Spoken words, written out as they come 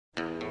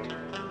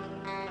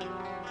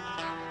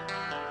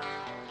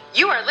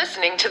You are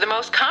listening to the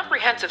most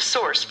comprehensive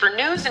source for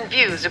news and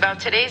views about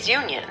today's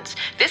unions.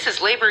 This is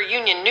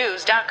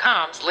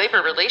LaborUnionNews.com's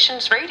Labor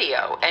Relations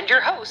Radio and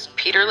your host,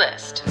 Peter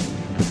List.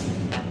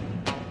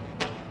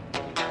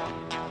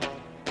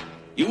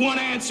 You want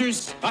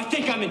answers? I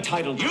think I'm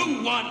entitled.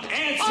 You want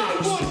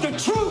answers? I want the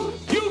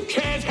truth! You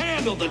can't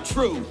handle the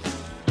truth!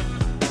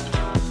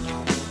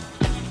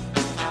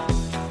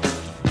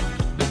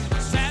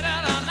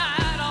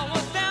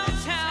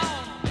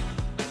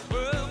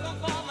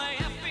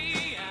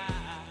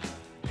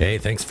 Hey,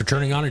 thanks for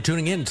turning on and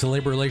tuning in to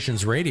Labor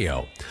Relations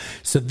Radio.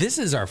 So this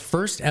is our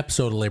first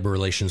episode of Labor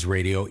Relations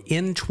Radio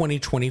in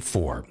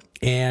 2024.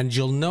 And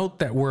you'll note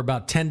that we're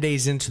about 10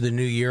 days into the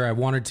new year. I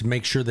wanted to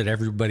make sure that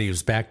everybody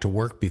was back to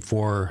work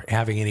before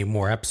having any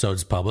more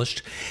episodes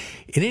published.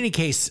 In any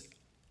case,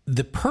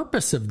 the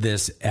purpose of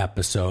this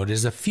episode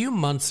is a few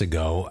months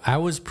ago, I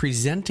was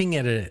presenting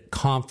at a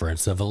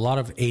conference of a lot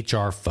of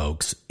HR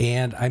folks,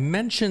 and I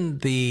mentioned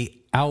the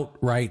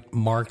outright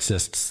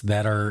Marxists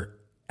that are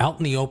out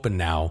in the open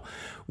now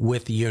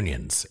with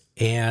unions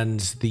and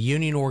the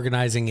union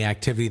organizing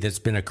activity that's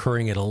been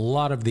occurring at a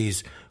lot of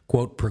these,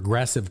 quote,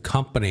 progressive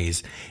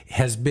companies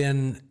has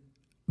been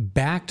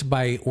backed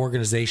by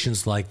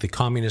organizations like the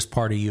Communist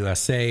Party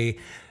USA,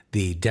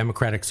 the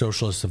Democratic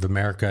Socialists of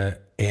America,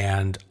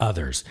 and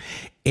others.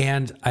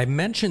 And I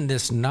mentioned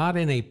this not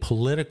in a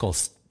political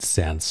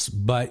sense,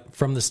 but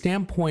from the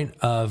standpoint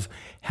of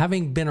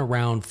having been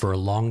around for a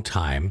long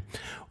time,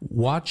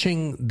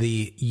 watching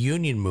the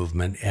union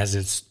movement as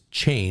it's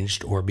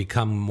changed or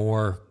become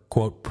more,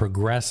 quote,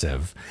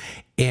 progressive,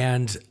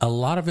 and a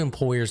lot of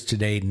employers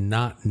today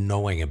not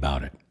knowing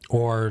about it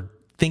or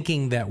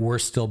thinking that we're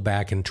still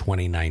back in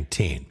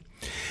 2019.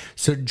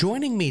 So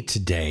joining me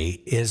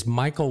today is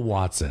Michael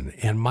Watson,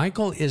 and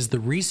Michael is the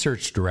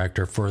research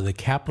director for the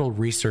Capital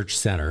Research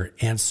Center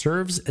and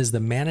serves as the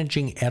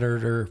managing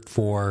editor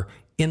for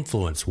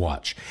Influence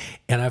Watch.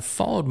 And I've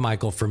followed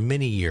Michael for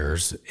many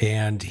years,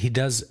 and he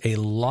does a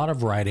lot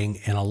of writing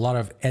and a lot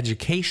of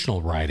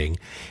educational writing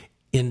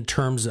in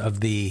terms of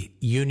the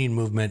union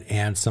movement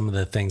and some of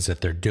the things that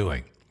they're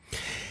doing.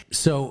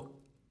 So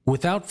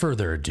without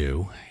further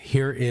ado,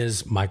 here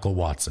is Michael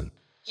Watson.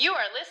 You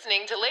are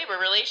listening to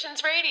Labor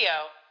Relations Radio.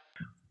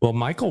 Well,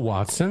 Michael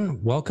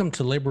Watson, welcome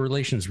to Labor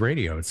Relations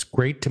Radio. It's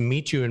great to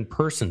meet you in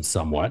person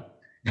somewhat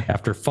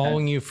after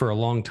following you for a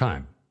long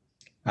time.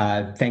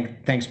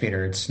 Thanks,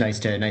 Peter. It's nice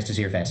to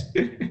see your face.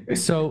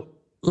 So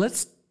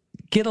let's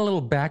get a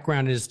little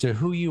background as to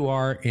who you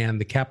are and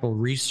the Capital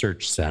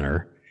Research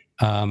Center,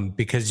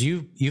 because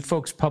you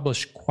folks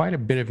publish quite a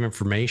bit of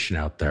information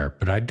out there,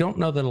 but I don't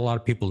know that a lot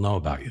of people know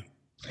about you.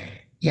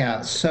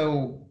 Yeah,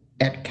 so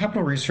at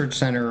Capital Research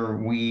Center,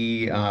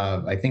 we,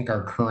 I think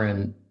our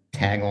current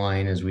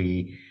tagline is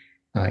we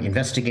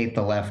investigate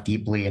the left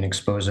deeply and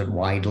expose it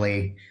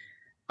widely.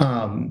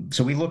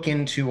 So we look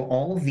into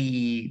all of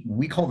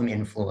we call them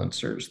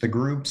influencers, the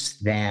groups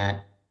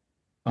that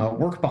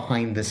work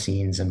behind the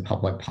scenes in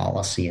public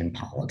policy and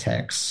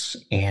politics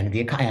and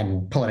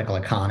and political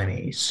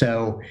economy.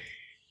 So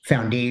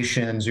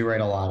foundations, we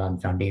write a lot on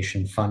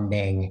foundation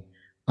funding,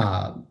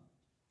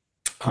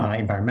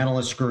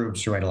 environmentalist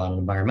groups, we write a lot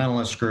on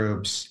environmentalist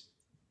groups,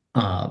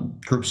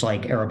 groups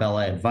like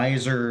Arabella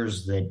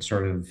Advisors that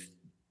sort of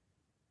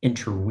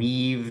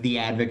interweave the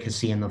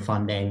advocacy and the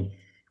funding,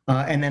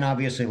 and then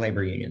obviously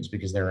labor unions,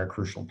 because they're a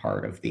crucial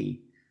part of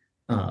the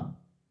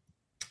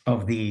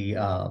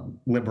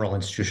liberal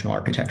institutional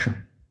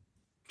architecture.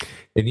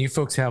 And you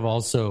folks have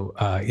also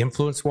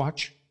Influence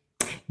Watch?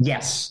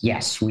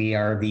 Yes, we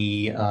are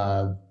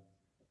the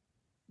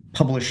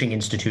publishing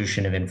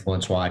institution of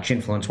Influence Watch,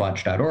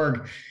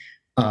 influencewatch.org,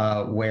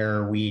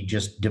 where we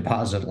just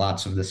deposit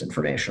lots of this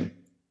information.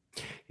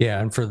 Yeah,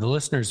 and for the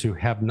listeners who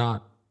have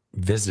not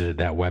visited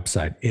that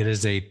website, it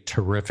is a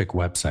terrific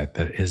website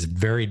that is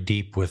very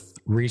deep with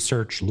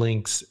research,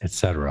 links,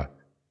 etc.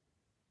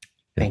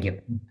 Thank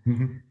you.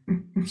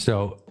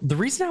 So the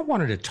reason I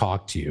wanted to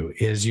talk to you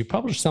is you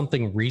published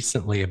something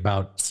recently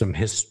about some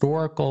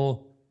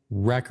historical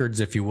records,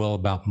 if you will,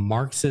 about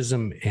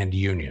Marxism and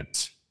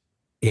unions.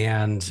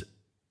 And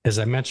as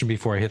I mentioned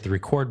before I hit the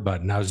record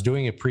button, I was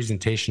doing a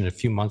presentation a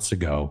few months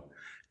ago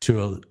to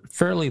a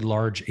fairly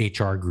large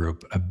HR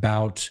group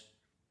about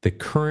the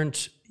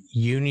current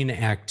union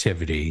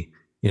activity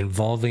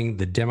involving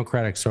the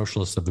Democratic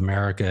Socialists of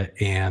America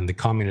and the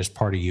Communist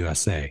Party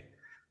USA,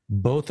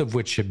 both of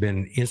which have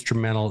been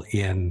instrumental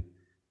in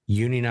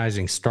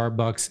unionizing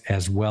Starbucks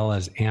as well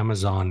as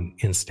Amazon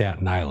in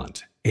Staten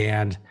Island.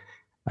 And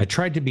I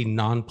tried to be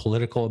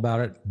non-political about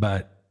it,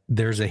 but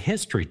there's a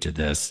history to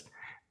this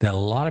that a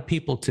lot of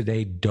people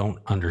today don't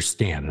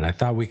understand. And I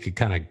thought we could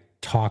kind of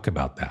talk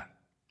about that.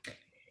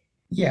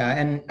 Yeah,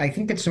 and I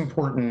think it's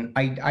important.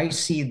 I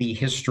see the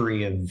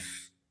history of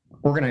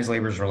organized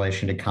labor's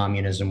relation to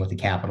communism with a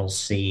capital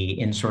C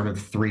in sort of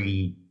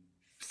three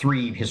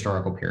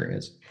historical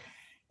periods.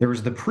 There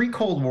was the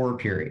pre-Cold War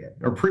period,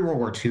 or pre-World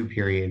War II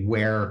period,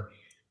 where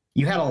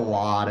you had a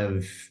lot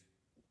of,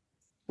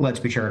 let's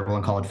be charitable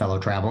and call it fellow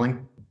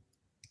traveling.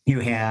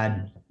 You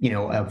had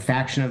a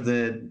faction of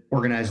the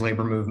organized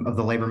labor movement, of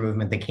the labor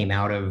movement that came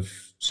out of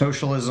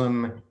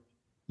socialism.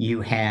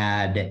 You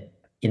had,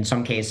 in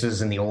some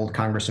cases, in the old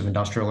Congress of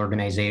Industrial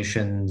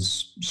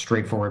Organizations,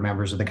 straightforward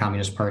members of the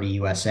Communist Party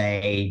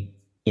USA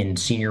in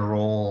senior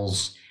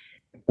roles,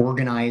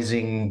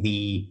 organizing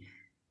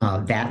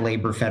that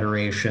labor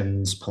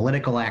federation's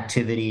political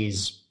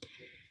activities.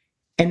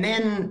 And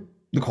then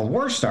the Cold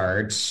War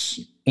starts,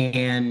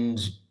 and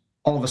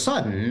all of a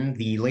sudden,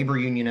 the labor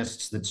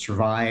unionists that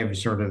survived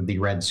sort of the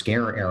Red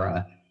Scare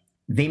era,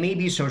 they may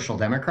be social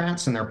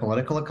democrats in their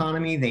political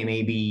economy. They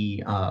may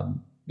be,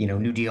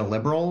 New Deal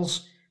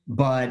liberals,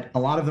 but a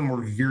lot of them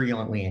were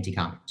virulently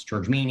anti-communist.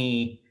 George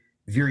Meany,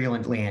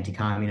 virulently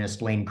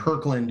anti-communist. Lane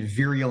Kirkland,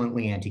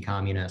 virulently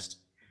anti-communist.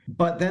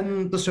 But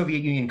then the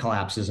Soviet Union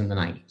collapses in the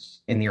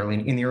 90s, in the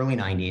early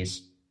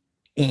 90s.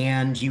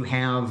 And you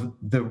have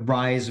the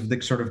rise of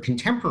the sort of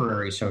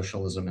contemporary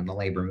socialism in the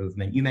labor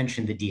movement. You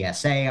mentioned the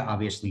DSA,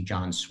 obviously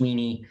John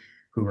Sweeney,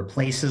 who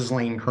replaces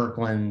Lane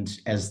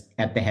Kirkland as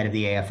at the head of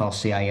the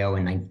AFL-CIO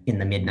in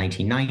the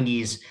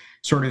mid-1990s,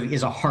 sort of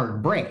is a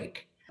hard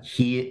break.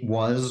 He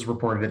was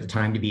reported at the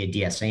time to be a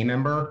DSA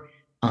member,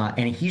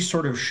 and he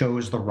sort of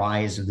shows the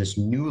rise of this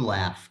new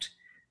left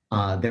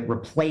that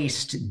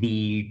replaced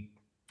the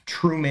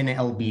Truman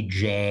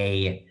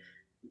LBJ,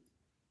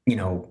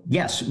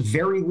 yes,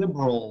 very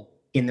liberal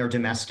in their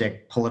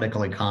domestic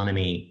political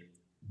economy,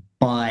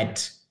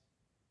 but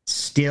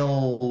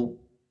still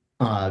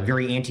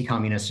very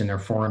anti-communist in their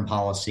foreign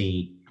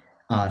policy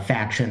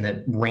faction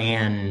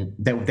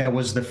that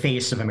was the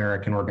face of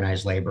American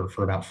organized labor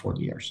for about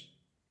 40 years.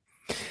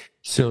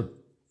 So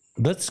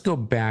let's go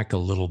back a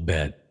little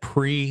bit,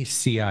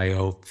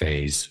 pre-CIO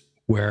phase,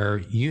 where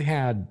you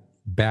had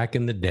back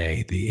in the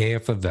day, the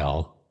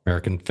AFL,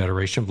 American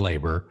Federation of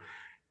Labor,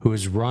 who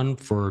was run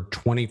for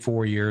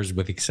 24 years,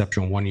 with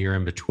exception 1 year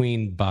in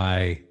between,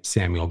 by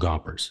Samuel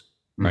Gompers,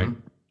 right?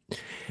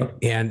 Mm-hmm.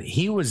 And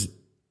he was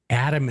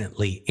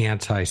adamantly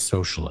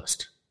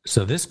anti-socialist.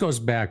 So this goes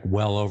back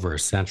well over a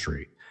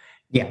century.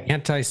 Yeah.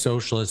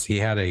 Anti-socialist. He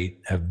had a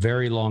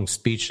very long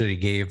speech that he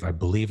gave, I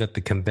believe, at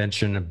the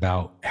convention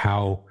about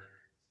how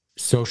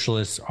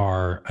socialists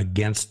are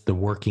against the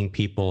working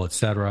people, et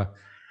cetera.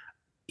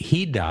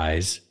 He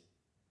dies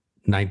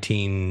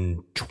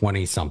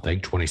 1920 something,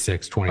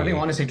 26, 28. I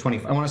want to say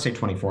 20. I want to say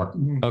 24.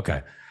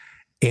 Okay.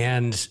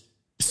 And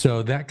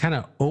so that kind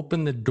of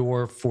opened the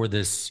door for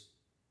this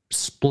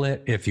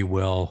split, if you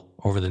will,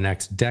 over the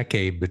next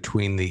decade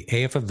between the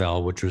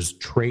AFL, which was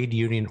trade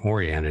union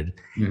oriented,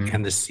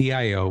 and the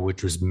CIO,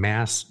 which was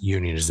mass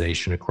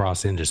unionization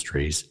across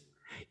industries.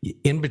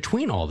 In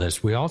between all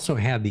this, we also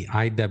had the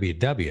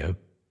IWW,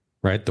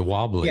 right? The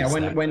Wobblies. Yeah.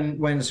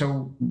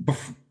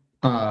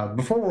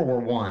 Before World War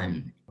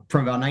One,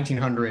 from about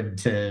 1900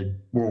 to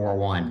World War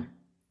One,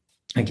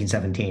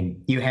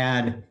 1917, you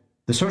had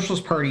the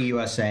Socialist Party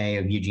USA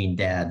of Eugene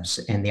Debs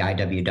and the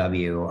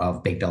IWW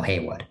of Big Bill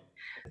Haywood.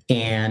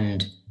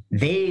 And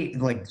they,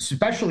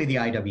 especially the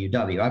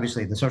IWW,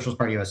 obviously the Socialist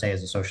Party USA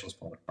is a socialist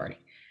political party,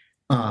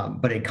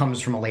 but it comes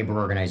from a labor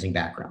organizing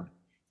background.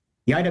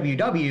 The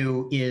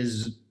IWW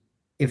is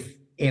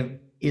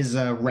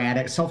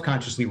a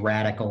self-consciously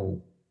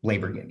radical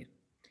labor union.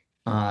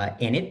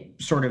 And it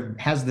sort of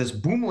has this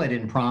boomlet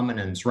in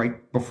prominence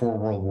right before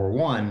World War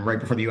I, right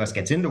before the U.S.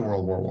 gets into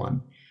World War I,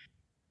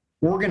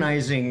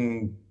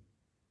 organizing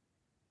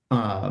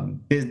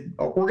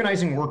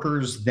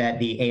workers that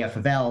the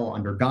AFL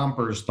under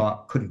Gompers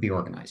thought couldn't be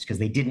organized because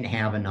they didn't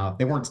have enough.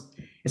 They weren't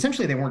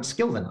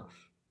skilled enough.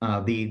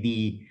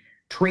 The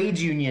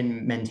trades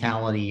union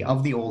mentality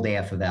of the old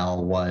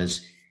AFL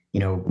was,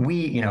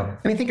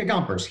 think of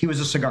Gompers. He was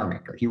a cigar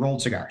maker. He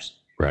rolled cigars.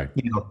 Right.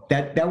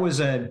 That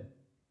was I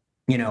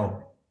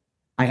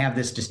have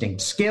this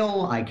distinct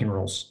skill. I can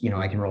roll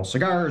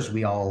cigars.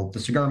 The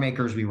cigar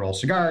makers, we roll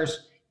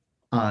cigars.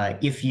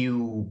 If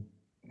you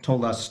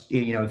told us,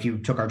 if you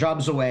took our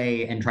jobs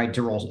away and tried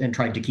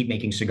to keep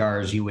making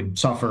cigars, you would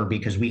suffer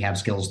because we have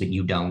skills that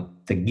you don't,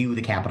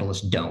 the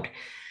capitalists don't.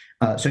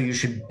 So you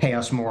should pay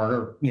us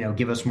more,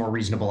 give us more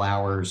reasonable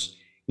hours,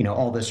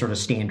 all the sort of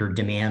standard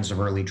demands of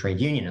early trade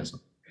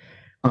unionism.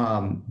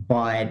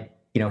 But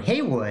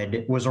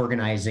Haywood was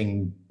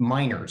organizing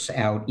miners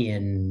out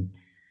in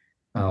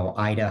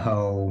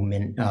Idaho,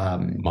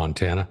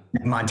 Montana,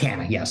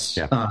 yes,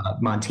 yeah.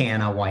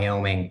 Montana,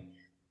 Wyoming.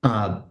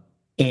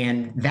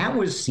 And that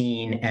was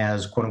seen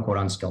as quote unquote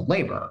unskilled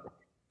labor,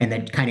 and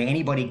that kind of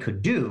anybody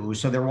could do.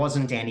 So there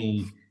wasn't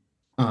any,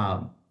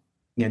 the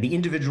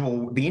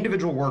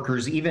individual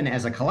workers, even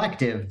as a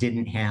collective,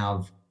 didn't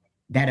have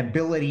that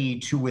ability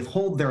to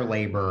withhold their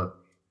labor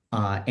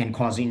and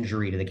cause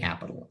injury to the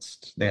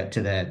capitalists,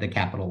 to the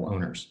capital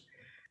owners.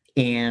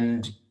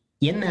 And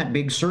in that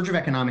big surge of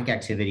economic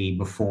activity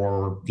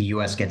before the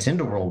U.S. gets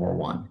into World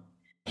War I,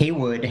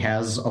 Haywood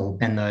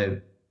and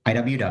the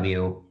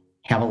IWW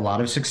have a lot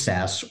of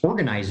success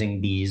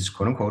organizing these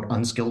quote unquote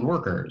unskilled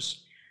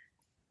workers,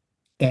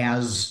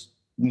 as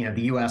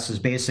the U.S. is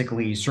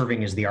basically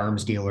serving as the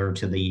arms dealer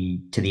to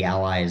the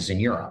Allies in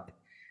Europe.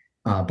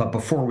 But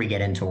before we get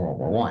into World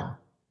War I,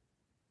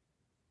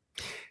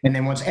 And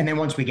then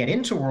once we get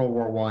into World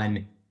War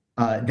I,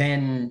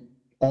 then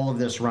all of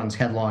this runs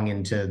headlong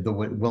into the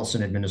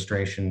Wilson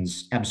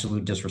administration's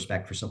absolute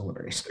disrespect for civil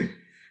liberties.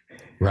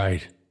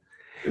 Right.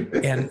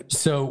 And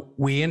so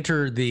we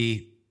enter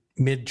the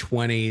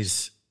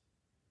mid-20s,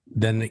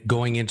 then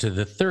going into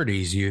the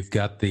 30s, you've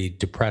got the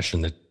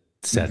Depression that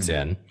sets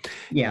in.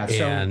 Yeah.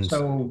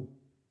 So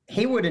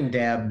Haywood and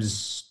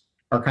Debs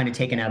are kind of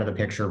taken out of the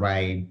picture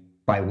by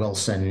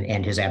Wilson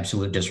and his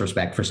absolute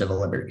disrespect for civil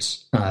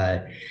liberties.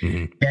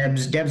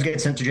 Debs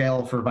gets sent to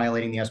jail for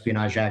violating the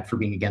Espionage Act for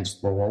being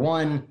against World War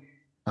I.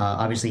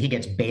 Obviously, he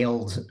gets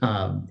bailed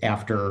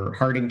after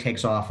Harding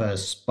takes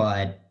office,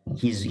 but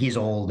he's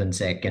old and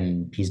sick,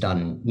 and he's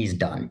done.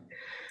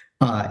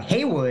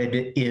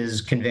 Haywood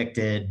is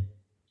convicted,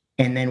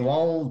 and then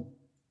while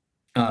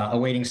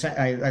awaiting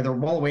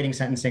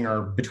sentencing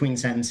or between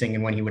sentencing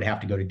and when he would have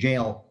to go to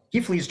jail, he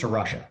flees to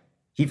Russia.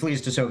 He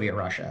flees to Soviet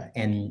Russia,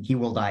 and he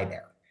will die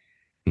there.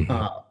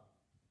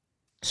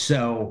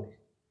 So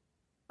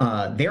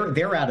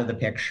they're out of the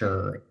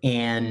picture,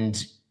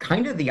 and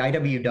kind of the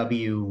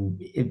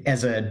IWW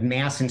as a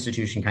mass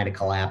institution kind of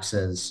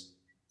collapses,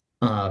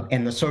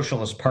 and the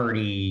Socialist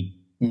Party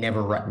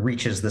never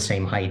reaches the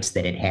same heights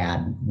that it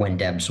had when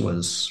Debs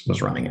was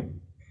running it.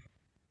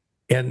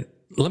 And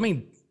let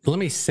me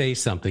say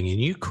something,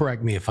 and you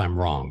correct me if I'm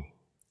wrong,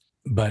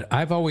 but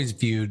I've always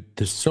viewed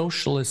the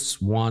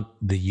socialists want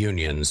the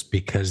unions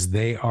because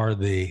they are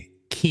the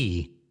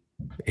key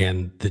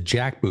and the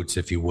jackboots,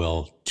 if you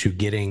will, to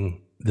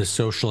getting the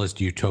socialist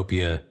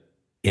utopia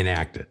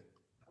enacted.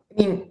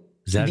 I mean,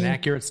 is that an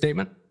accurate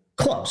statement?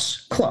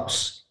 Close.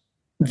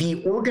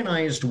 The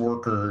organized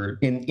worker,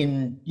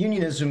 in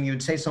unionism,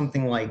 you'd say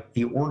something like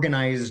the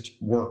organized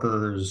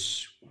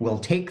workers will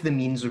take the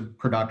means of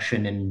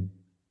production and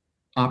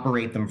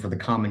operate them for the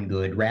common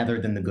good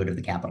rather than the good of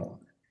the capital.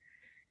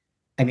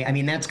 I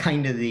mean that's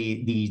kind of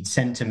the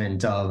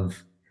sentiment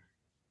of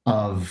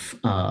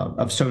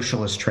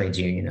socialist trades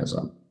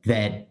unionism,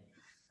 that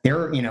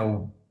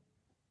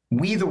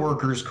we the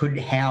workers could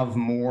have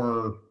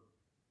more.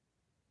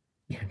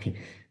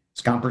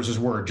 Scomper's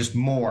word, just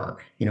more,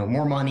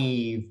 more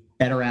money,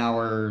 better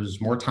hours,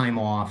 more time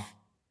off,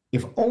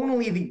 if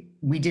only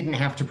we didn't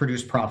have to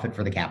produce profit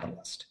for the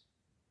capitalist.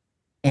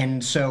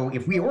 And so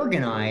if we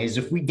organize,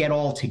 if we get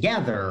all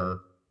together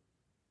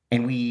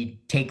and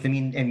we take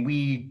and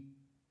we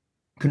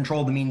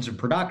control the means of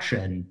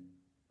production,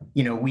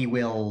 we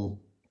will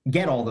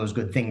get all those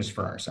good things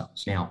for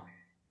ourselves. Now,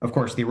 of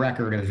course, the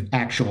record of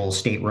actual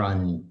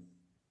state-run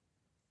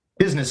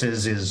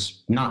businesses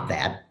is not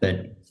that,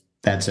 but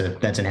that's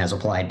an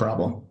as-applied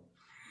problem.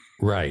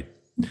 Right.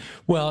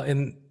 Well,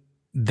 and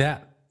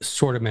that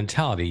sort of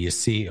mentality you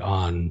see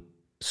on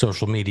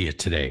social media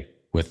today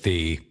with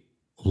the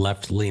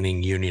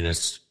left-leaning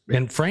unionists.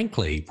 And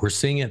frankly, we're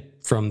seeing it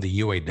from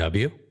the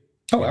UAW.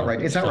 Oh,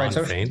 outright. It's outright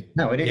socialism.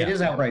 No, it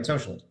is outright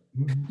socialism.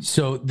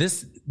 So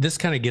this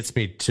kind of gets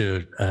me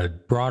to a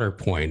broader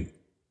point.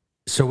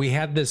 So we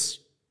had this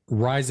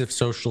rise of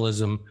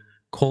socialism,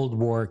 Cold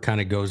War kind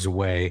of goes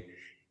away.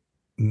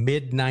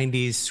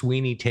 Mid-90s,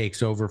 Sweeney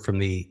takes over from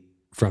the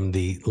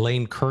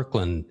Lane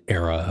Kirkland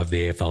era of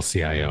the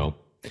AFL-CIO.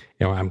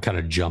 I'm kind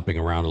of jumping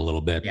around a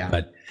little bit,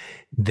 but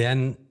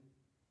then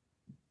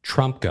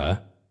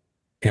Trumka,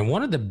 and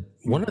one of the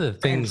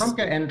things,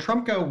 and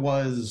Trumka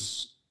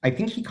was, I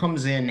think he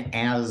comes in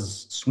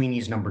as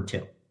Sweeney's number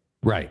two.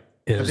 Right.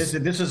 So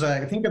this is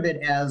I think of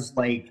it as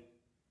like,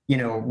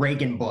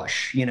 Reagan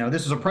Bush.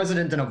 This is a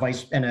president and a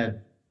vice and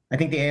I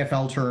think the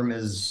AFL term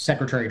is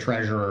secretary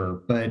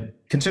treasurer, but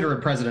consider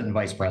it president and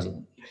vice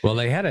president. Well,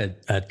 they had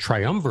a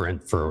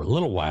triumvirate for a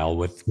little while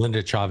with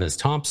Linda Chavez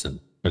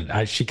Thompson,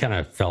 but she kind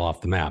of fell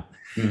off the map.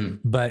 Mm-hmm.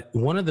 But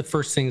one of the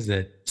first things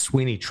that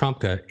Sweeney,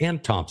 Trumka,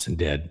 and Thompson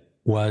did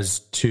was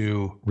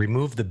to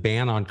remove the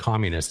ban on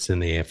communists in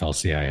the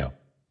AFL-CIO.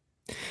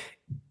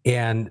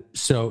 And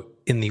so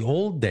in the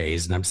old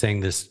days, and I'm saying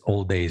this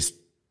old days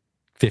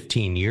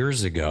 15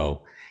 years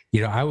ago,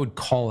 I would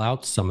call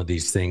out some of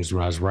these things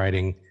when I was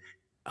writing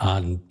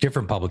on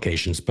different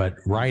publications, but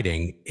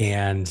writing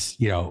and,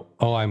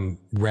 I'm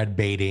red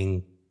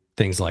baiting,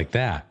 things like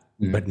that.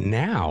 Mm-hmm. But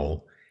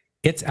now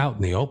it's out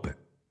in the open.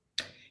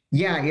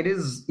 Yeah, it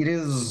is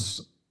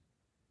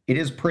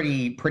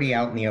pretty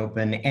out in the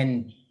open.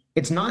 And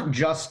it's not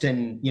just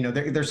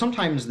there's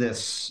sometimes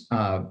this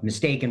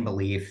mistaken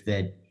belief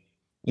that,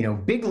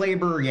 big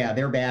labor,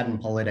 they're bad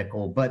and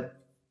political, but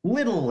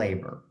little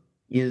labor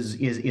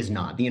is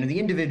not. These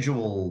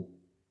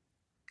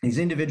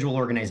individual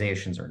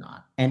organizations are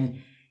not. And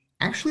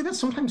actually that's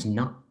sometimes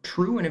not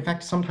true. And in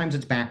fact, sometimes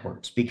it's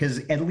backwards,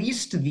 because at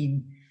least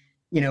the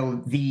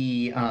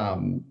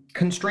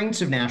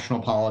constraints of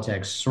national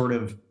politics sort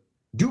of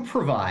do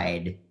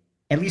provide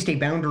at least a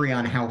boundary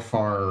on how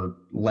far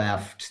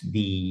left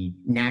the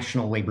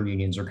national labor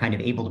unions are kind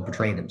of able to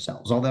portray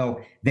themselves.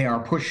 Although they are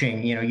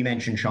pushing, you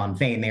mentioned Sean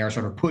Fain, they are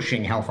sort of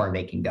pushing how far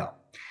they can go.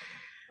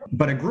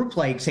 But a group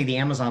like, say, the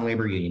Amazon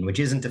Labor Union, which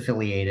isn't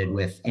affiliated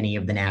with any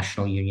of the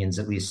national unions,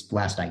 at least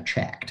last I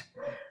checked,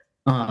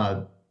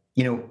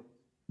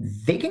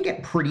 they can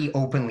get pretty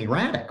openly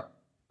radical.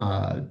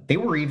 They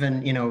were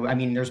even,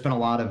 there's been a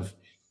lot of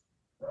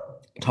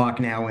talk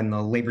now in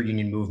the labor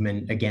union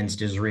movement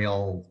against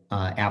Israel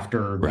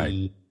after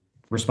the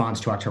response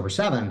to October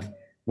 7th.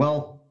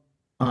 Well,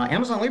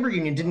 Amazon Labor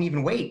Union didn't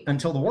even wait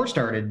until the war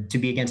started to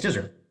be against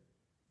Israel.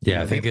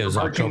 Yeah, I think it was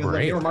October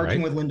 8th. They were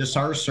marching with Linda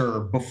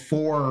Sarsour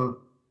before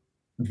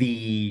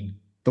the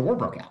war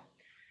broke out.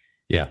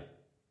 Yeah.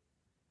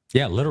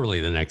 Yeah,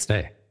 literally the next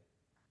day.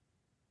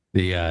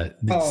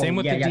 Same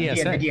with the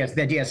DSA.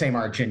 The DSA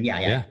march, and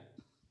yeah.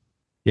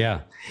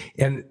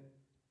 And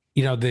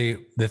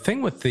the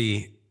thing with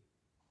the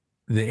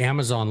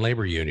Amazon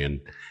Labor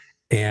Union,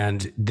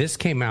 and this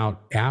came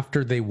out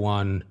after they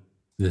won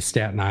the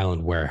Staten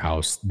Island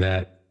warehouse,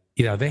 that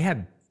they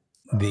had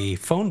the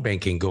phone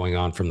banking going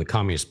on from the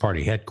Communist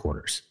Party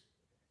headquarters.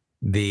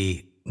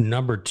 The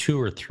number 2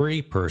 or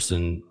 3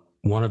 person,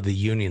 one of the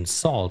union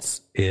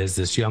salts, is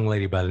this young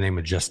lady by the name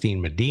of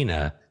Justine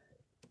Medina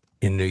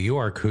in New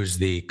York, who's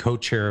the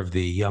co-chair of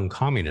the Young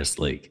Communist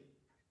League.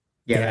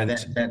 Yeah,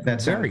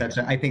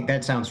 I think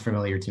that sounds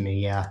familiar to me.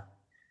 Yeah.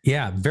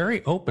 Yeah,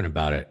 very open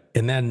about it.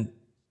 And then,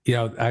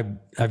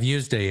 I've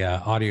used a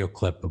audio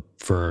clip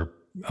for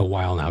a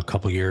while now, a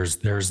couple of years.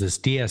 There's this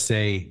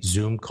DSA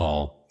Zoom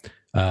call,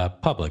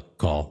 public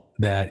call,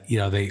 that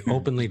they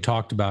openly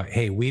talked about,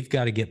 hey, we've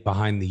got to get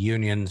behind the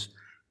unions.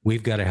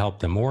 We've got to help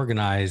them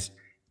organize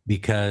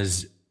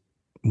because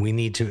we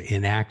need to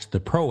enact the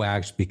PRO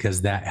Act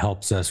because that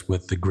helps us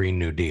with the Green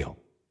New Deal.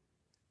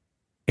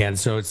 And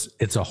so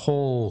it's a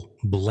whole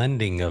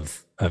blending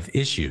of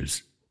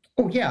issues.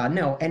 Oh, yeah,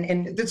 no.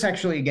 And that's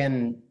actually,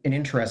 again, an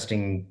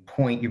interesting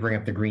point. You bring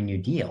up the Green New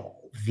Deal.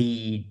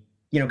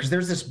 Because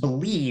there's this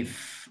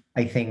belief,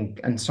 I think,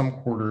 in some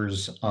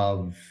quarters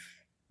of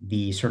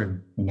the sort of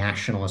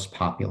nationalist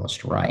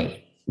populist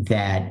right,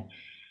 that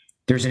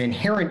there's an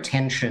inherent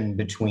tension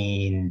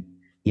between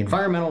the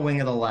environmental wing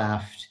of the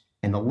left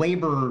and the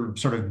labor,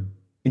 sort of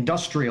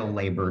industrial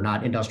labor,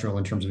 not industrial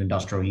in terms of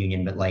industrial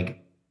union, but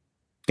like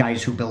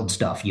guys who build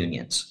stuff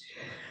unions.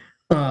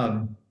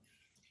 And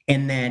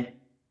that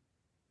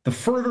the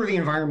further the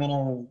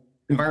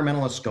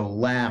environmentalists go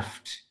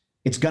left,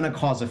 it's going to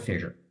cause a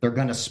fissure. They're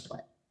going to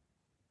split.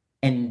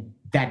 And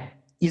that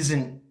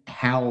isn't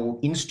how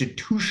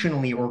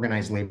institutionally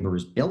organized labor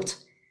is built.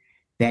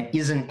 That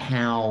isn't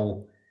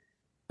how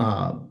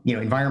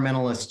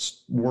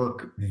environmentalists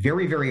work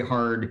very, very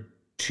hard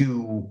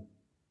to,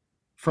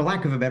 for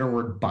lack of a better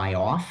word, buy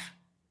off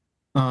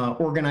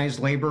organized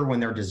labor when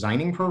they're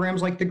designing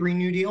programs like the Green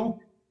New Deal.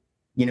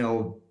 I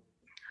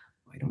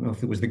don't know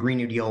if it was the Green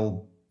New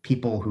Deal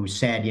people who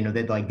said,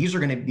 that like, these are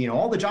going to,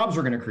 all the jobs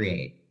we're going to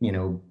create,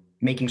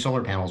 making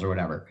solar panels or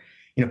whatever,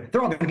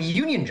 they're all going to be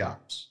union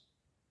jobs.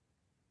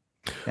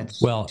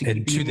 That's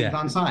and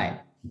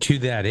to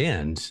that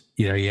end,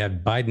 you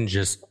had Biden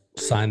just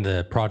signed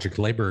the project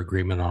labor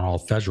agreement on all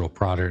federal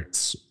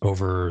products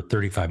over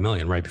 $35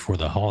 million right before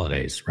the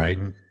holidays, right?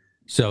 Mm-hmm.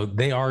 So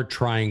they are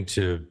trying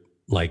to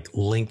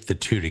link the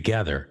two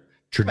together.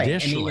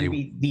 Traditionally,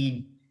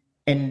 right.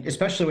 And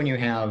especially when you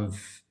have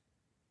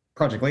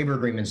project labor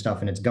agreement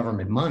stuff and it's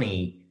government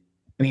money.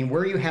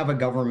 Where you have a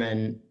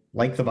government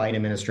like the Biden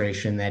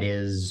administration that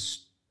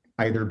is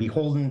either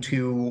beholden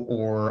to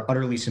or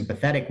utterly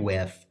sympathetic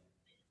with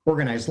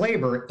organized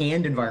labor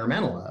and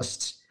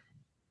environmentalists,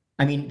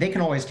 they can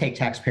always take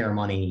taxpayer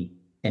money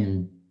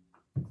and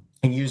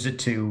use it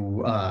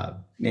to,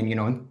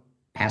 and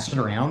pass it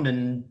around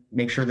and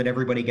make sure that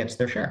everybody gets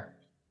their share.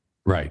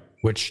 Right,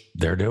 which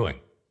they're doing.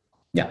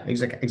 Yeah,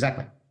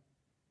 exactly.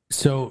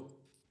 So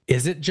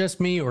is it just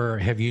me, or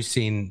have you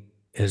seen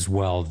as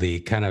well the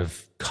kind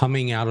of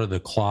coming out of the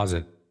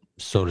closet,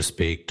 so to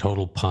speak,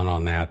 total pun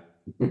on that,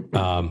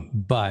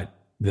 but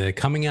the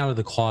coming out of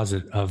the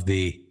closet of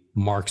the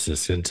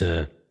Marxists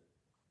into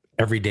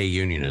everyday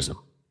unionism?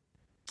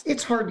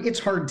 It's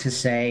hard to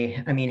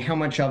say. How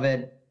much of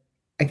it,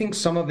 I think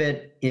some of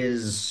it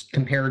is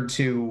compared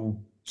to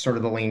sort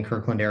of the Lane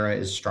Kirkland era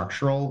is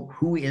structural.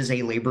 Who is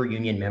a labor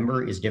union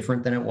member is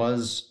different than it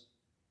was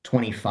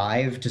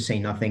 25, to say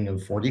nothing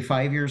of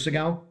 45 years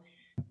ago.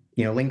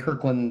 Lane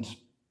Kirkland,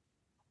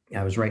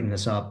 I was writing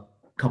this up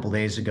a couple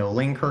days ago.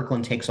 Lane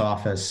Kirkland takes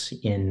office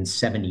in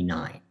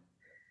 79.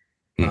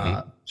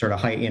 Mm-hmm. Sort of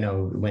high,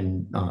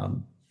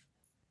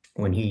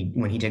 when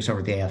he takes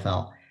over the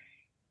AFL.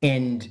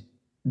 And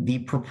the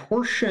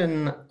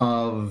proportion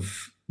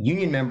of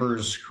union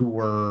members who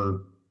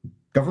were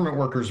government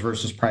workers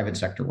versus private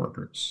sector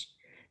workers,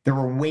 there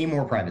were way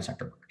more private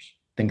sector workers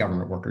than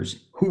government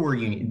workers who were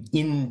union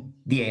in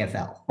the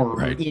AFL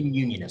or in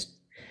unionism.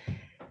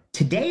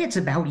 Today, it's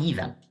about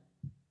even.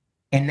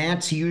 And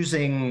that's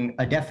using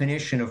a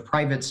definition of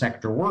private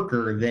sector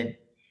worker that,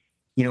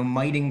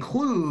 might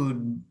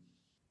include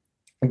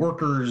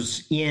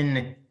workers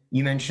in,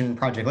 you mentioned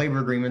project labor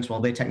agreements. Well,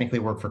 they technically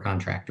work for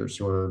contractors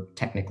who are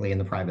technically in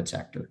the private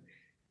sector.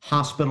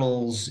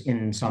 Hospitals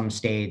in some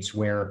states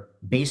where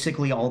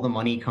basically all the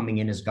money coming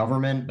in is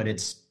government, but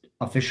it's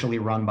officially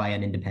run by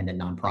an independent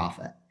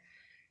nonprofit.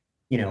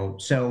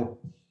 So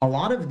a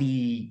lot of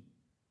the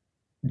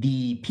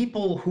the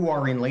people who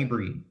are in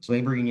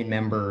labor union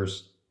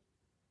members,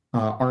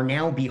 are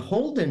now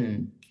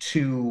beholden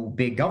to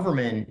big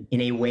government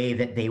in a way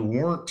that they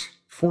weren't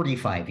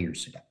 45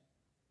 years ago.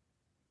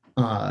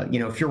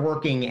 If you're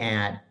working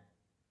at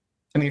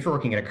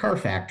a car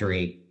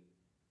factory,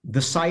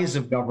 the size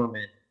of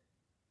government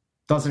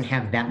doesn't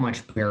have that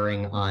much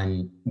bearing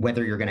on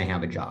whether you're going to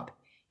have a job.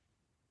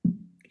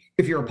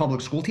 If you're a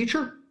public school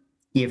teacher,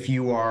 if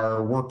you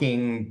are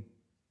working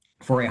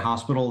for a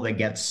hospital that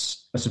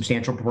gets a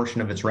substantial proportion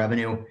of its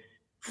revenue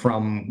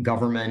from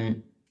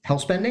government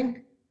health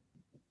spending,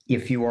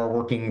 if you are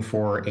working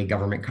for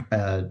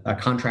a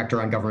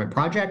contractor on government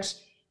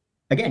projects,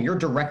 again, you're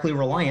directly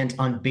reliant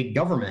on big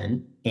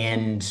government,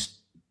 and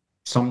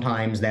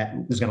sometimes that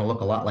is going to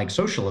look a lot like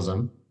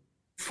socialism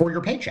for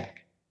your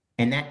paycheck.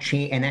 And that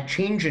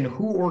change in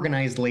who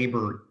organized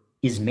labor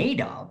is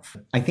made of,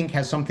 I think,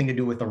 has something to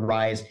do with the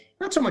rise,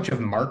 not so much of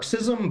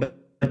Marxism, but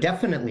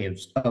definitely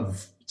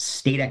of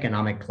state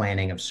economic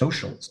planning, of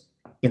socialism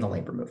in the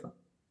labor movement.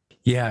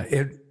 Yeah,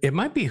 it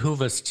might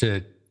behoove us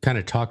to kind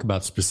of talk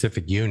about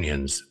specific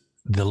unions.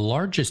 The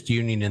largest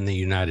union in the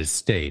United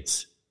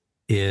States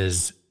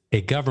is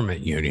a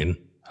government union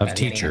of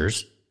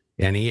teachers,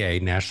 NEA,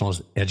 National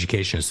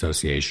Education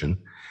Association.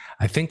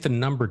 I think the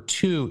number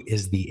 2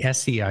 is the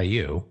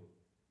SEIU,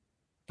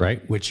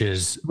 right? Which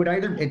is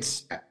I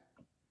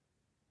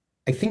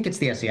think it's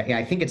the SEIU. Yeah,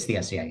 I think it's the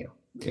SEIU.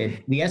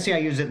 The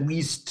SEIU is at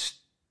least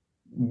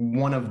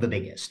one of the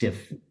biggest,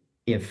 if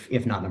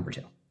not number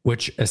 2.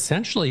 Which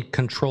essentially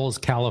controls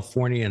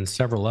California and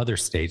several other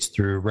states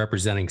through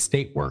representing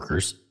state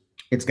workers.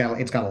 It's got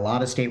a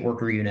lot of state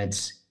worker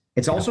units.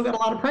 It's also got a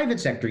lot of private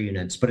sector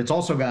units, but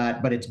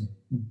its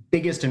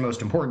biggest and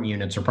most important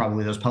units are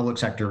probably those public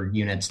sector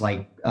units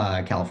like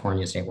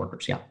California state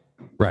workers. Yeah.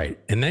 Right.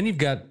 And then you've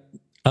got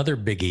other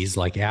biggies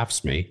like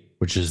AFSCME,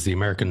 which is the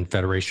American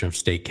Federation of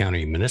State,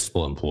 County, and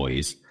Municipal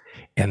Employees.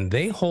 And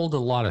they hold a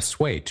lot of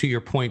sway, to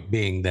your point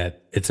being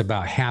that it's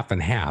about half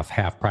and half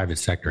private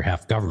sector,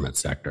 half government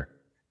sector.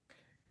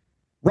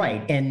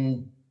 Right.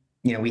 And,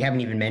 we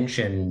haven't even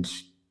mentioned,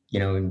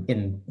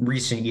 in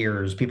recent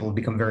years, people have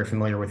become very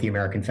familiar with the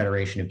American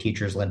Federation of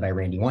Teachers led by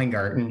Randy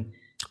Weingarten.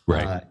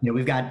 Right.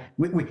 We've got,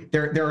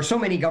 there are so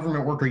many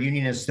government worker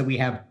unionists that we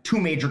have two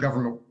major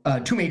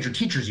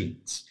teachers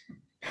unions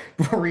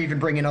before we even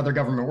bring in other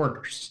government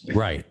workers.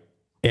 Right.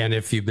 And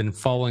if you've been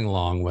following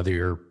along, whether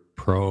you're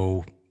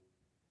pro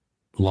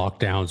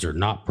lockdowns or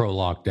not pro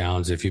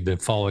lockdowns, if you've been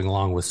following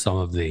along with some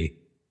of the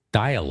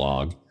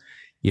dialogue,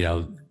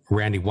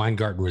 Randy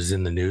Weingarten was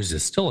in the news,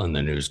 is still in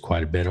the news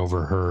quite a bit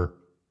over her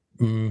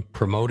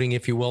promoting,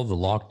 if you will, the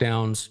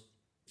lockdowns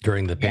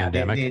during the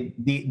pandemic.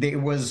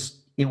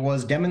 It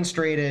was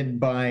demonstrated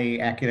by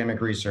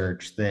academic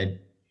research that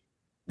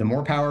the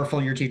more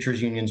powerful your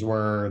teachers' unions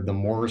were, the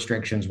more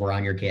restrictions were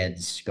on your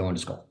kids going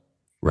to school.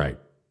 Right.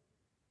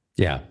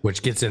 Yeah,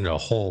 which gets into a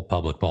whole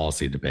public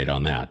policy debate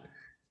on that.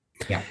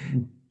 Yeah.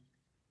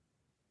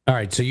 All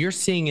right. So you're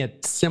seeing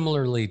it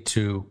similarly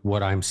to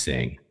what I'm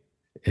seeing,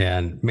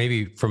 and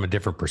maybe from a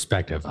different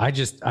perspective. I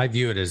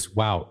view it as,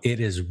 wow, it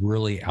is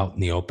really out in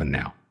the open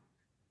now.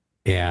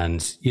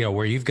 And,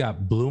 where you've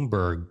got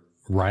Bloomberg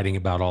writing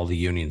about all the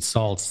union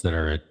salts that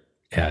are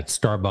at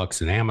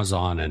Starbucks and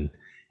Amazon and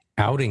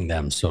outing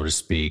them, so to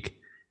speak,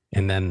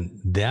 and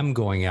then them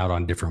going out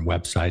on different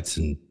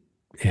websites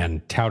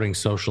and touting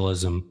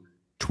socialism.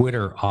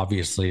 Twitter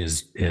obviously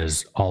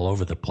is all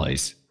over the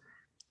place.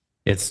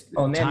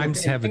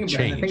 Times haven't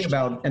changed.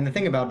 The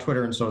thing about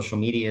Twitter and social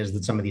media is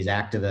that some of these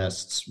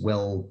activists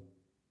will,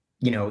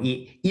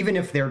 even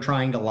if they're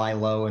trying to lie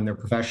low in their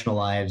professional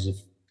lives,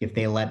 if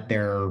they let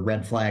their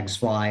red flags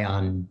fly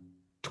on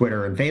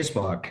Twitter and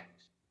Facebook.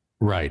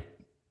 Right.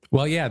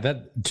 Well, yeah,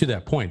 to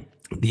that point,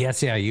 the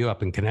SEIU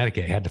up in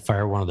Connecticut had to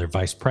fire one of their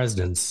vice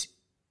presidents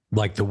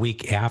like the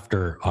week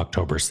after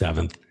October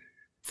 7th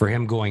for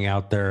him going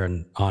out there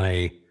and on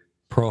a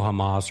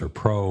pro-Hamas or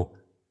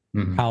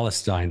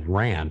pro-Palestine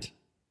rant,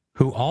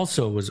 who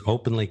also was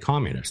openly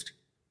communist,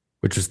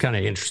 which was kind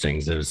of interesting.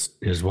 It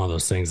was one of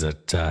those things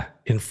that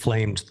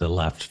inflamed the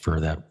left for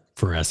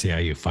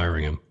SEIU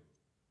firing him.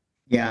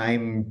 Yeah,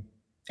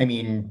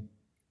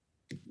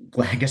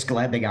 I guess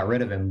glad they got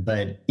rid of him,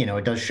 but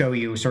it does show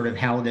you sort of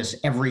how this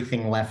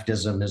everything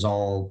leftism is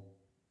all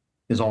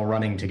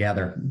running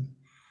together.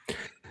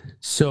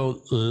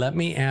 So let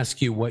me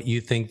ask you what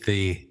you think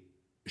the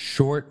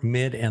short,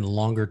 mid, and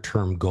longer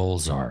term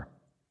goals are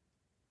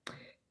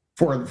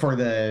for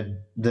the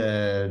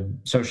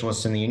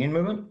socialists in the union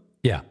movement.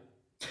 Yeah,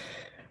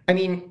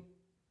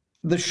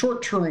 the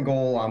short term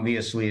goal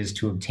obviously is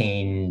to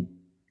obtain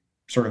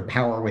sort of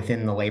power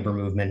within the labor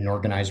movement and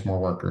organize more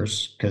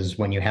workers, because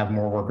when you have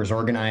more workers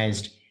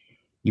organized,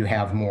 you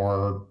have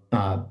more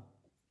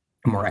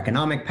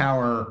economic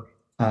power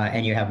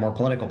and you have more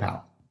political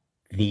power.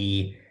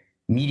 The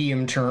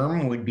medium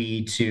term would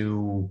be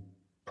to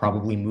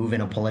probably move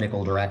in a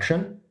political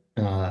direction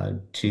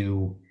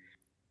to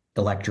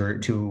elect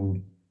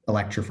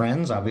your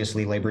friends.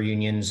 Obviously, labor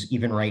unions,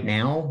 even right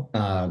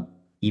now,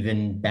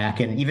 Even back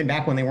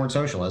when they weren't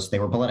socialists, they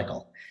were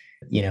political.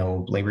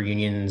 Labor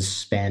unions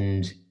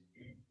spend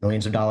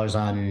millions of dollars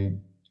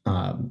on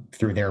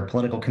through their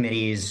political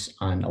committees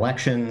on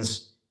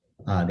elections.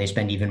 They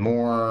spend even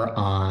more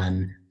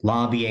on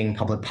lobbying,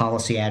 public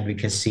policy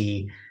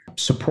advocacy,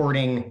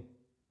 supporting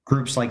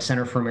groups like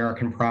Center for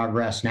American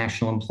Progress,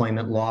 National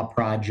Employment Law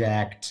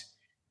Project,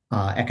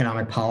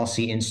 Economic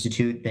Policy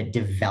Institute that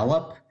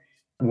develop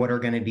what are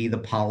going to be the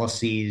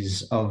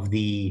policies of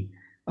the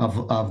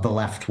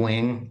left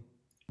wing,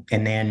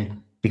 and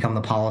then become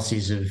the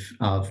policies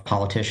of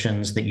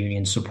politicians that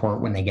unions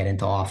support when they get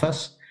into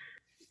office.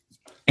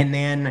 And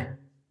then,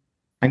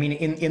 I mean,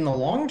 in the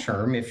long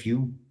term, if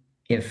you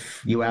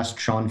asked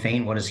Sean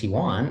Fain, what does he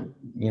want?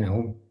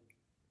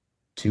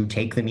 To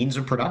take the means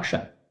of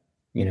production,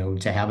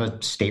 to have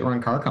a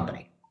state-run car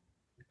company.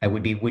 I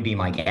would be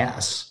my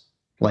guess.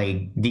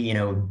 Like the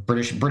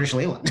British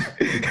Leyland.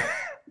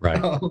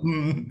 Right.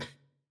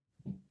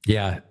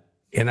 Yeah.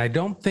 And I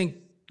don't think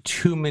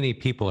too many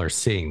people are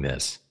seeing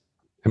this.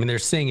 I mean, they're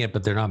seeing it,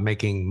 but they're not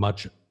making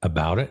much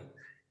about it.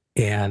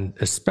 And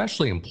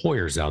especially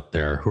employers out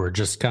there who are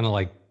just kind of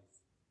like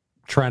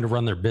trying to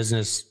run their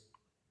business,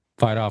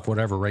 fight off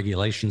whatever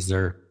regulations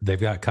they've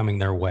got coming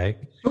their way.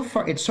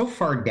 It's so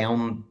far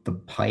down the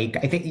pike.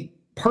 I think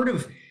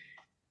I've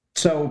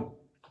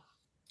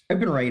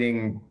been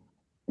writing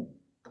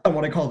on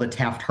what I call the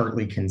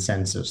Taft-Hartley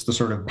consensus, the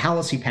sort of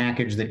policy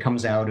package that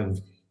comes out of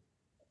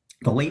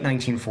the late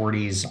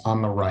 1940s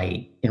on the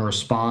right in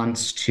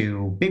response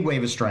to big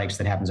wave of strikes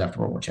that happens after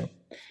World War II.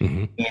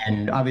 Mm-hmm.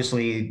 And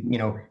obviously,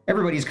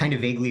 everybody's kind of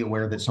vaguely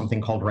aware that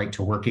something called right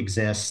to work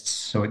exists.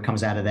 So it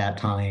comes out of that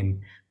time,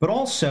 but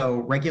also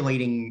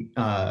regulating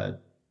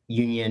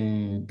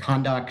union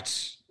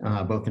conduct,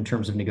 both in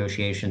terms of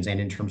negotiations and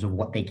in terms of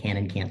what they can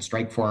and can't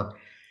strike for.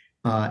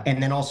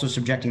 And then also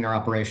subjecting their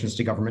operations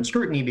to government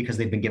scrutiny because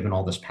they've been given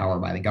all this power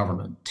by the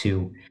government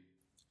to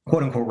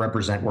quote unquote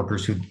represent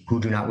workers who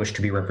do not wish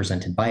to be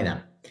represented by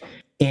them.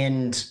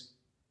 And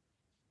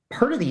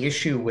part of the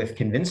issue with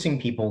convincing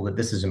people that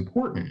this is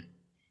important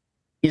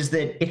is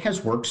that it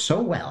has worked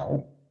so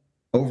well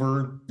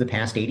over the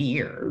past 80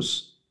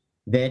 years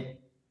that,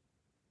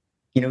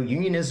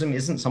 unionism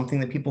isn't something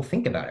that people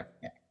think about it,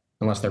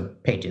 unless they're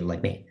paid to,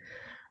 like me.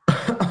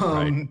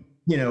 Right.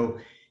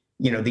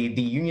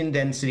 The union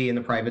density in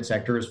the private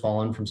sector has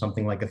fallen from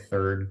something like a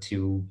third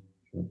to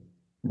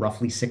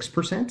roughly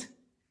 6%.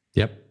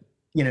 Yep.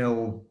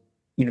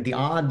 The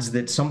odds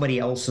that somebody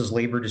else's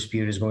labor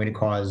dispute is going to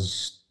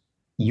cause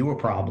you a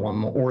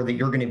problem, or that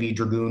you're going to be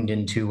dragooned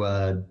into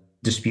a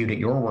dispute at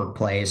your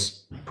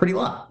workplace, pretty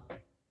low.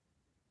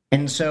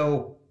 And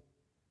so,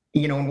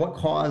 and what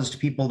caused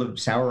people to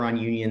sour on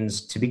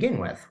unions to begin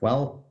with?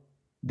 Well,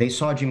 they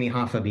saw Jimmy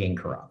Hoffa being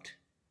corrupt.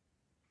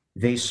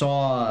 They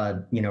saw,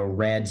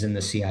 Reds in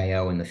the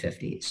CIO in the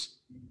 50s.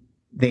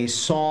 They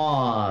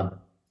saw,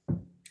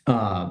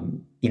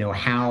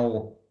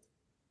 how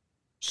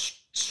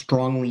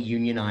strongly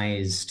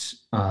unionized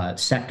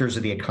sectors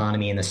of the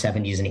economy in the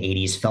 70s and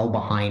 80s fell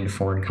behind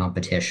foreign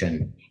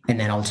competition and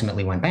then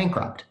ultimately went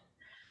bankrupt.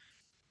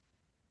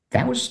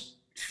 That was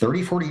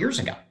 30, 40 years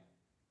ago.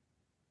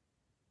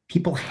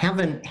 People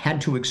haven't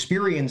had to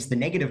experience the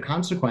negative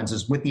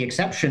consequences, with the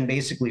exception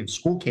basically of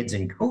school kids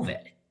and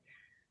COVID.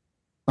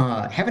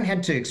 Haven't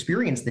had to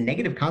experience the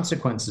negative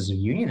consequences of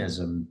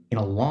unionism in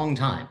a long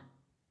time.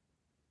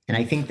 And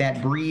I think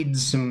that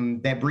breeds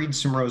some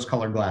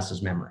rose-colored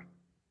glasses memory.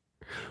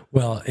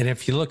 Well, and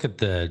if you look at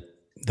the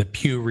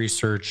Pew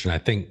research, and I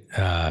think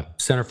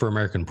Center for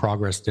American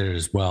Progress did it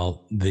as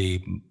well,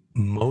 the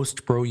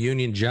most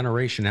pro-union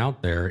generation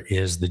out there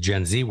is the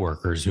Gen Z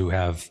workers who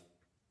have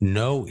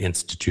no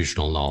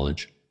institutional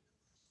knowledge.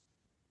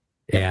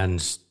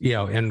 And,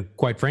 and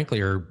quite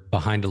frankly, are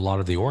behind a lot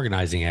of the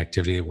organizing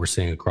activity that we're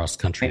seeing across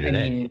the country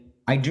today. I mean,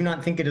 I do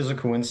not think it is a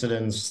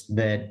coincidence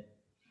that,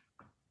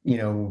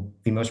 the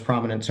most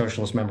prominent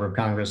socialist member of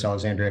Congress,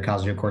 Alexandria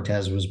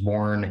Ocasio-Cortez, was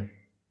born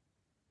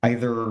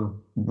either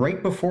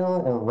right before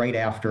or right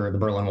after the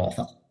Berlin Wall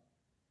fell.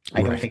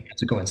 I don't think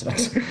that's a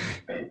coincidence.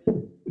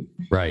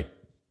 Right.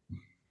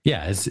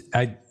 Yeah.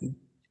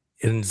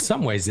 In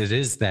some ways, it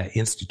is that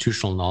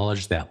institutional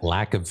knowledge, that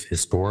lack of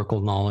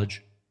historical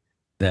knowledge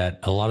that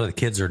a lot of the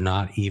kids are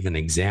not even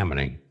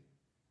examining,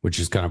 which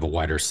is kind of a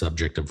wider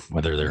subject of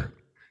whether they're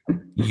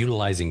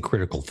utilizing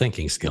critical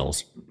thinking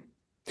skills.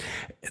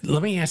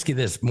 Let me ask you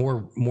this.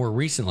 More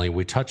recently,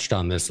 we touched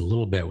on this a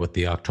little bit with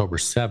the October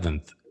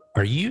 7th.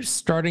 Are you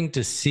starting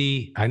to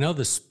see, I know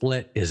the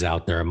split is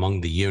out there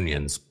among the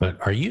unions, but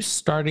are you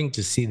starting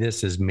to see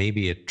this as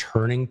maybe a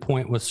turning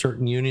point with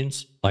certain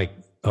unions? Like,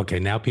 okay,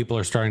 now people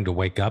are starting to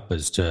wake up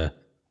as to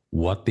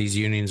what these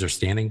unions are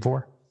standing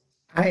for?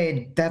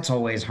 That's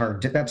always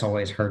hard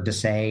to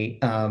say.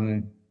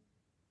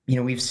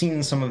 We've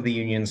seen some of the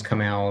unions come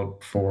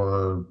out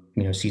for,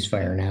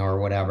 ceasefire now or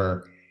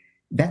whatever.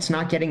 That's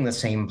not getting the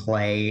same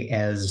play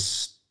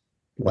as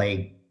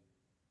like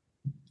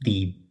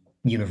the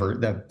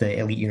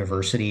elite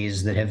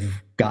universities that have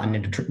gotten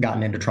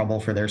into trouble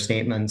for their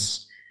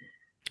statements.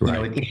 You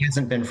know, it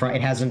hasn't been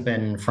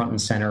front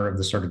and center of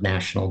the sort of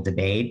national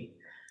debate.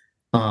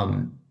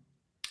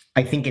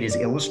 I think it is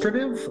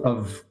illustrative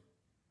of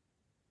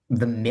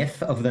the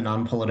myth of the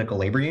non-political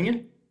labor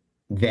union,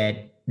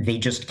 that they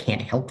just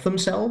can't help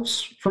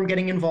themselves from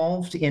getting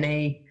involved in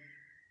a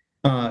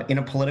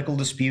political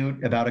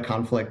dispute about a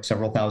conflict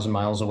several thousand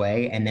miles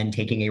away and then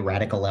taking a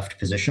radical left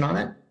position on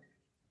it.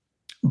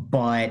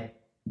 But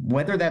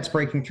whether that's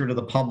breaking through to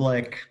the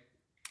public,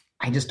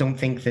 I don't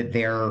think that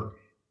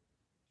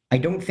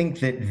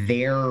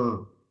they're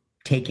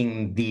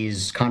taking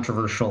these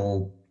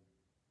controversial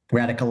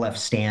radical left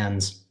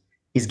stands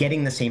is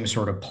getting the same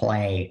sort of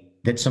play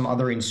that some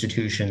other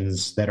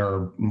institutions that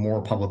are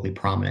more publicly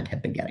prominent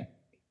have been getting.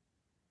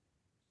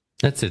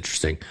 That's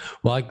interesting.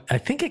 Well, I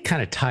think it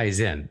kind of ties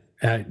in.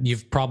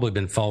 You've probably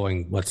been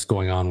following what's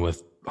going on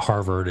with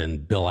Harvard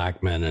and Bill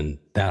Ackman and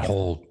that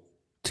whole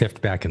tiff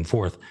back and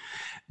forth.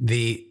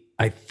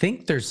 I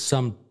think there's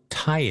some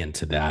tie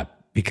into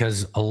that,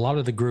 because a lot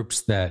of the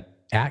groups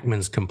that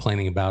Ackman's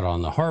complaining about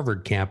on the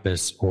Harvard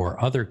campus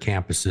or other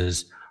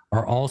campuses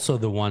are also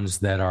the ones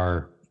that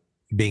are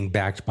being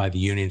backed by the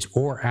unions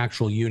or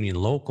actual union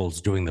locals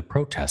doing the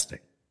protesting.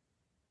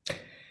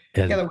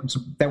 And,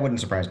 that wouldn't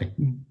surprise me.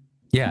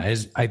 Yeah,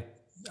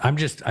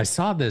 I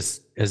saw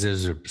this as it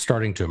was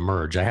starting to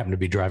emerge. I happened to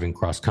be driving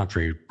cross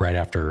country right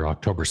after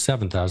October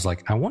 7th. I was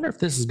like, I wonder if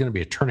this is going to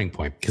be a turning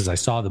point, because I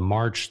saw the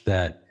march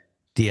that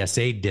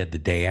DSA did the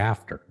day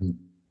after. And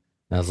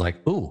I was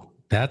like, ooh,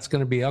 that's going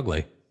to be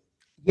ugly.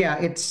 Yeah,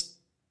 it's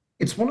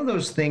one of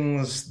those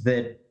things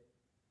that,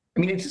 I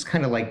mean, it's just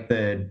kind of like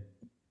the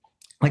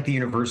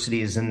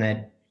universities, in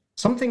that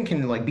something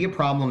can like be a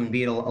problem and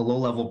be a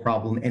low-level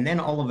problem, and then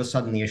all of a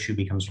sudden the issue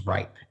becomes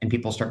ripe and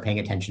people start paying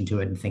attention to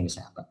it and things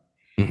happen.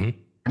 Mm-hmm.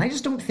 And I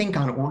just don't think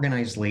on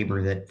organized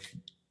labor that,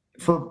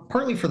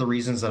 partly for the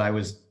reasons that I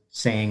was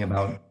saying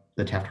about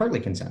the Taft-Hartley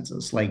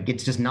consensus, like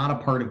it's just not a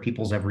part of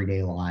people's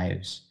everyday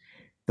lives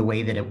the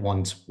way that it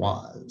once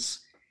was,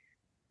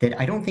 that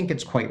I don't think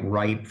it's quite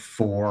ripe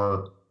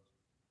for,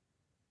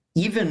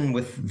 even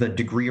with the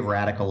degree of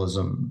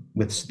radicalism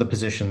with the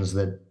positions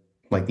that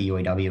like the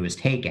UAW is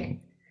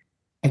taking,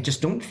 I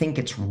just don't think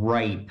it's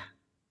ripe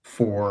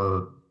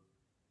for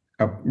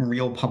a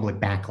real public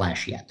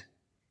backlash yet.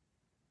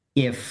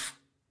 If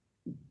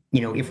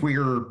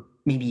we're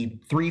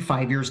maybe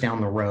 3-5 years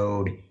down the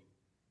road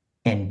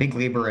and big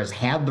labor has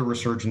had the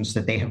resurgence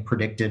that they have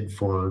predicted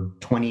for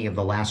 20 of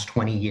the last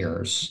 20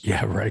 years,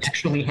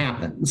 actually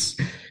happens,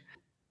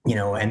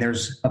 and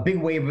there's a big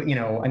wave,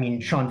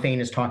 Sean Fain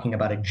is talking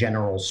about a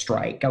general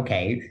strike.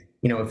 Okay,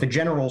 if a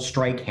general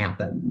strike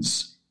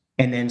happens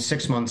and then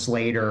 6 months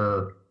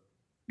later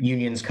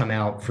unions come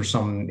out for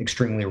some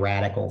extremely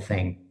radical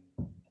thing,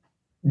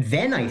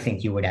 then I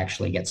think you would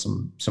actually get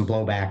some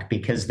blowback,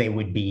 because they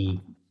would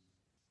be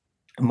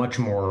much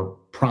more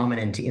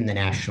prominent in the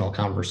national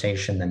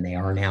conversation than they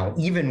are now,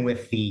 even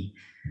with the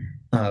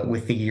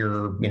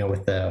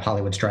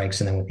Hollywood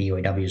strikes and then with the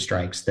UAW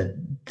strikes that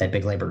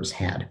big labor has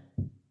had.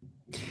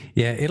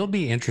 Yeah, it'll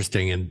be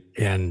interesting.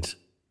 And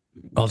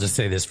I'll just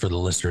say this for the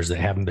listeners that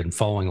haven't been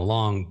following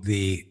along.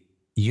 The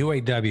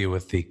UAW,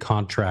 with the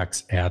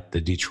contracts at the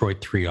Detroit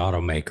 3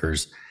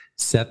 automakers,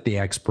 set the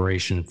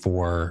expiration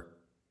for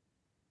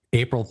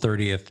April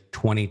 30th,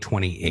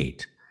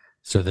 2028,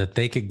 so that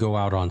they could go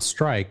out on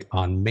strike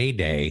on May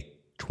Day,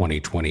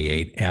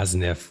 2028, as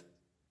an if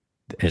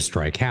a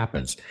strike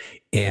happens.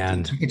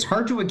 And it's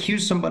hard to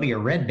accuse somebody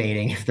of red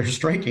baiting if they're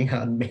striking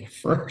on May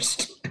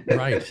 1st.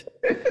 Right.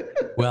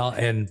 Well,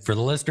 and for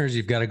the listeners,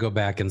 you've got to go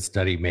back and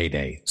study May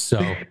Day.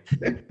 So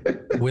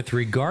with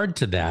regard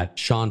to that,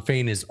 Sean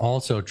Fain is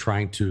also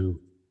trying to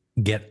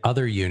get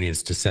other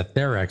unions to set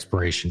their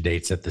expiration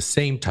dates at the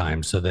same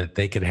time, so that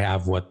they could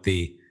have what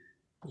the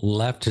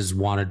left has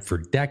wanted for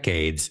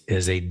decades,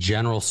 is a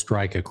general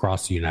strike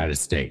across the United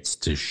States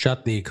to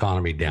shut the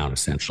economy down,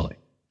 essentially.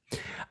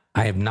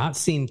 I have not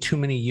seen too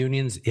many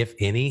unions, if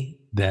any,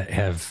 that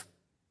have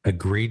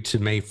agreed to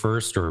May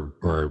 1st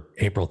or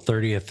April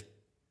 30th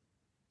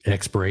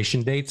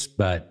expiration dates,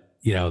 but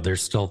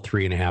there's still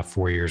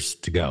 3.5-4 years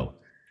to go.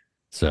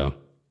 So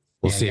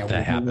we'll see if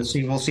that happens.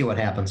 We'll see what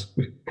happens.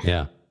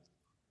 Yeah.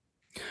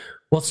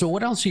 Well, so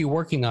what else are you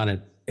working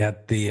on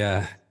at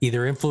the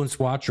either Influence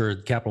Watch or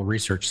Capital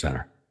Research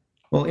Center?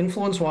 Well,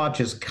 Influence Watch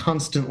is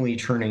constantly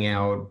churning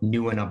out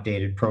new and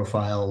updated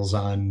profiles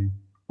on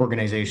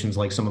organizations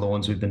like some of the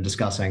ones we've been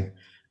discussing.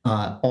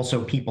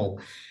 Also people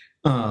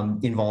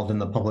involved in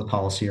the public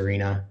policy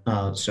arena.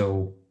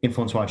 So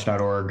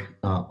influencewatch.org,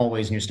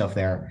 always new stuff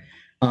there.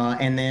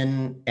 And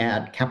then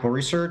at Capital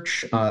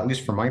Research, at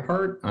least for my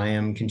part, I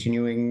am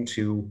continuing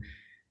to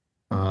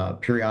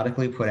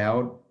periodically put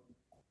out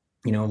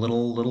a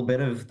little bit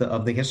of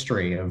the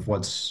history of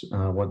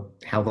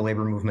how the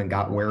labor movement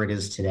got where it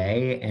is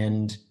today,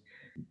 and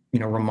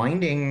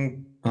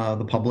reminding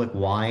the public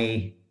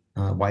why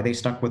they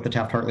stuck with the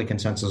Taft-Hartley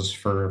consensus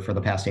for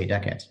the past 8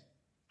 decades.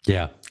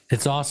 Yeah,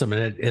 it's awesome.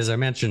 And as I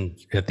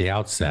mentioned at the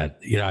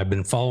outset, I've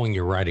been following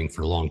your writing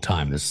for a long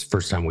time. This is the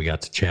first time we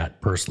got to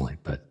chat personally,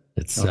 but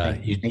It's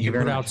thank you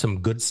very put out much. some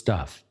good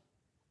stuff.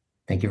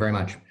 Thank you very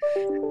much.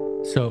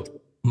 So,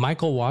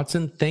 Michael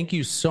Watson, thank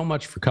you so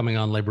much for coming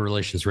on Labor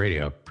Relations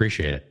Radio.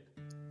 Appreciate it.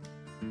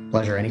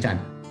 Pleasure, anytime.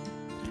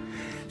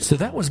 So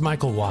that was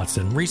Michael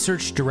Watson,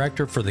 Research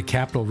Director for the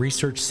Capital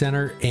Research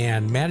Center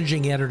and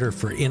Managing Editor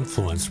for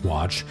Influence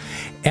Watch.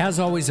 As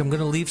always, I'm going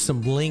to leave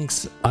some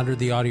links under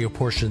the audio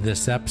portion of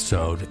this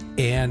episode,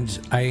 and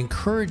I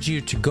encourage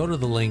you to go to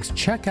the links,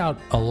 check out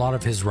a lot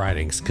of his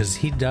writings, because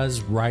he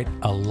does write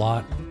a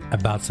lot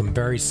about some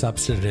very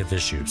substantive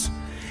issues.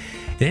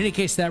 In any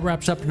case, that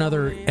wraps up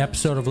another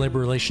episode of Labor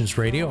Relations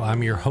Radio.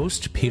 I'm your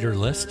host, Peter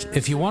List.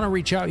 If you want to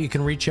reach out, you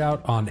can reach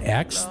out on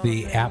X,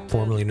 the app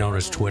formerly known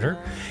as Twitter,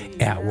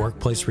 at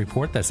Workplace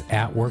Report. That's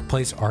at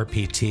Workplace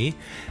RPT.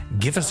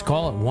 Give us a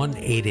call at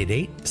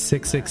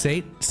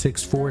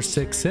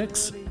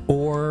 1-888-668-6466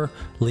 or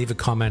leave a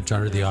comment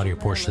under the audio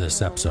portion of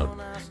this episode.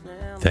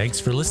 Thanks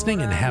for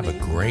listening and have a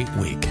great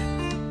week.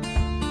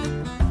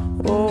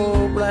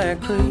 Oh, Black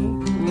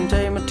Creek,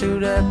 take me to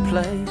that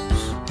place.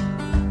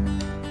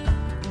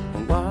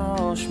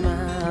 Wash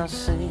my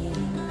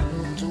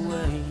sins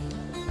away.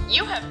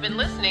 You have been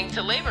listening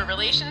to Labor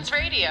Relations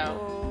Radio.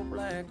 Oh,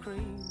 Black Creek,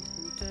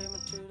 take me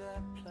to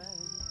that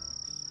place.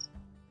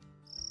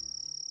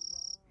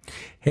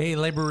 Hey,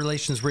 Labor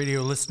Relations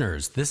Radio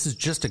listeners, this is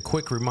just a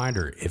quick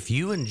reminder. If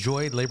you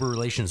enjoyed Labor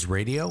Relations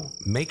Radio,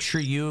 make sure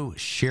you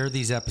share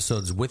these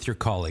episodes with your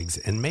colleagues,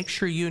 and make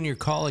sure you and your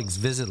colleagues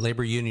visit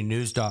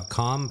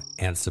laborunionnews.com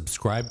and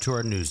subscribe to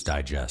our news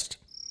digest.